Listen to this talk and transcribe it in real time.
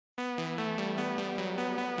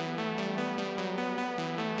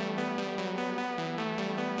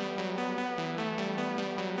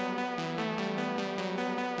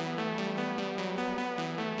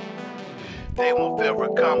They want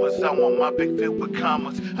favorite commas, I want my bank filled with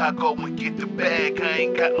commas. I go and get the bag, I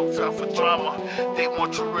ain't got no time for drama. They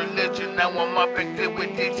want your religion, I want my bank filled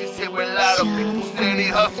with digits. Hear a lot of people say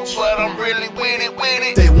they hustle, but I'm really with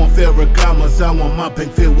it. They want favorite commas, I want my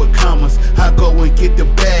bank filled with commas. I go and get the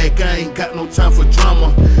bag, I ain't got no time for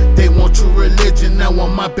drama. They want your religion, I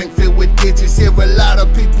want my bank filled with digits. Hear a lot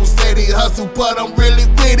of people say they hustle, but I'm really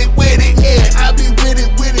with it. Yeah, I be with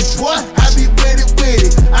it, boy. I be with it.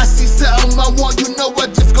 I see something I want, you know I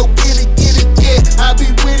just go get it. Yeah, I be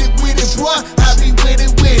with it, boy. I be with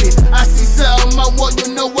it. I see something I want,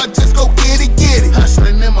 you know I just go get it.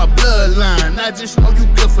 Hustling in my bloodline, I just know you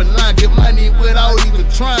good for line. Get money without even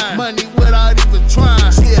trying.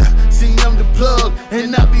 Yeah, see I'm the plug,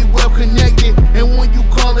 and I be well connected. And when you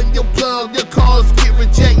callin' your plug, your calls get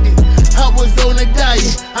rejected. I was on a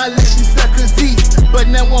diet, I let these suckers eat, but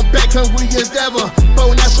now I'm back hungry as ever.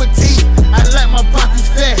 Bon appetit, I like my pockets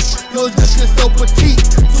fat, yours looking so petite.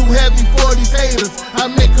 Too heavy for these haters, I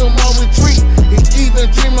make them all retreat. And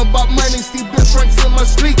even dream about money, see bitch drinks in my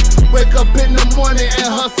street. Wake up in the morning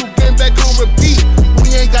and hustle game back on repeat.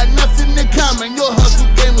 We ain't got nothing in common, your hustle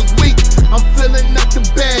game is weak. I'm filling up the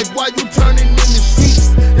bag while you turning in the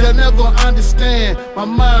sheets. They'll never understand, my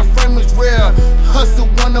mind frame is real. Hustle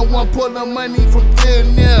 101, pulling money from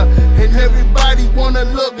thin air. And everybody wanna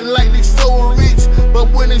look like they so rich, but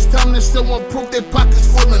when it's time to show them proof, their pockets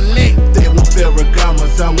full of lint. They want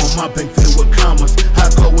Ferragamas, I want my bank filled with commas. I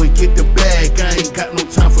go and get the bag, I ain't got no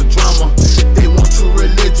time for drama. They want true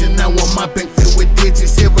religion, I want my bank filled with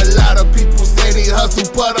digits. Hear a lot of people say they hustle,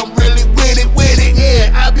 but I'm really with it.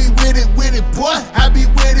 Yeah, I be with it, boy. I be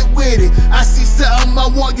with it. I see something I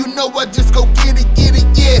want, you know I just go get it.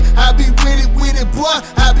 Yeah, I be with it, boy.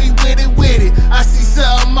 I be with it. I see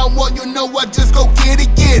something I want, you know I just go get it.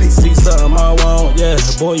 See something I want, yeah,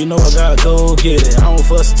 boy, you know I gotta go get it. I don't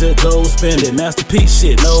fuss, just go spend it. Masterpiece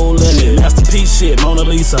shit, no limit. Masterpiece shit, Mona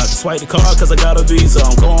Lisa. I just swipe the card cause I got a visa.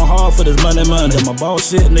 I'm going hard for this money. My boss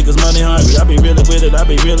shit, niggas money hungry. I be really with it, I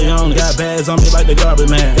be really on it. Got bags on me like the garbage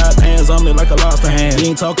man. Got hands on me like a lobster hand.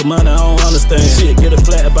 You ain't talking money, I don't understand. Shit, get it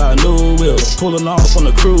flat by a new wheel. Pulling off on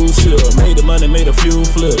a cruise ship. Made the money, made a few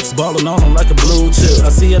flips. Balling on them like a blue chip. I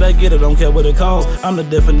see it, I get it, don't care what it costs. I'm the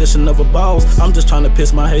definition of a boss. I'm just trying to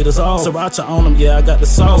piss my haters off. Sriracha on them, yeah, I got the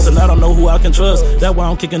sauce. And I don't know who I can trust. That's why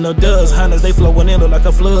I'm kicking the dust. Hunters, they flowing in look like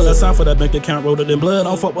a flood. That sign for that bank account rolled in blood.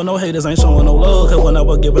 Don't fuck with no haters, ain't showing no love. Cause when I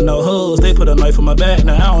was giving no hugs, they put a knife in my back.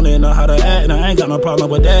 Now I don't even know how to act. Now I ain't got no problem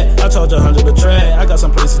with that. I charge 100 a track. I got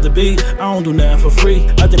some places to be. I don't do nothing for free.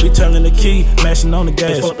 I just be turning the key, mashing on the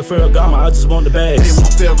gas. Fuck the Ferragamo, I just want the bags.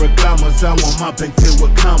 They want Ferragamas, I want my bank filled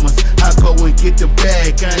with commas. I go and get the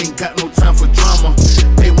bag, I ain't got no time for drama.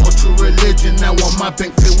 They want true religion, I want my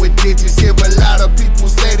bank filled with digits. Hear a lot of people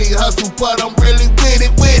say they hustle, but I'm really with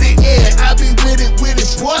it. Yeah, I be with it,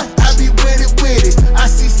 boy. I be with it. I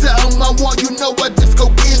see something I want, you know I just go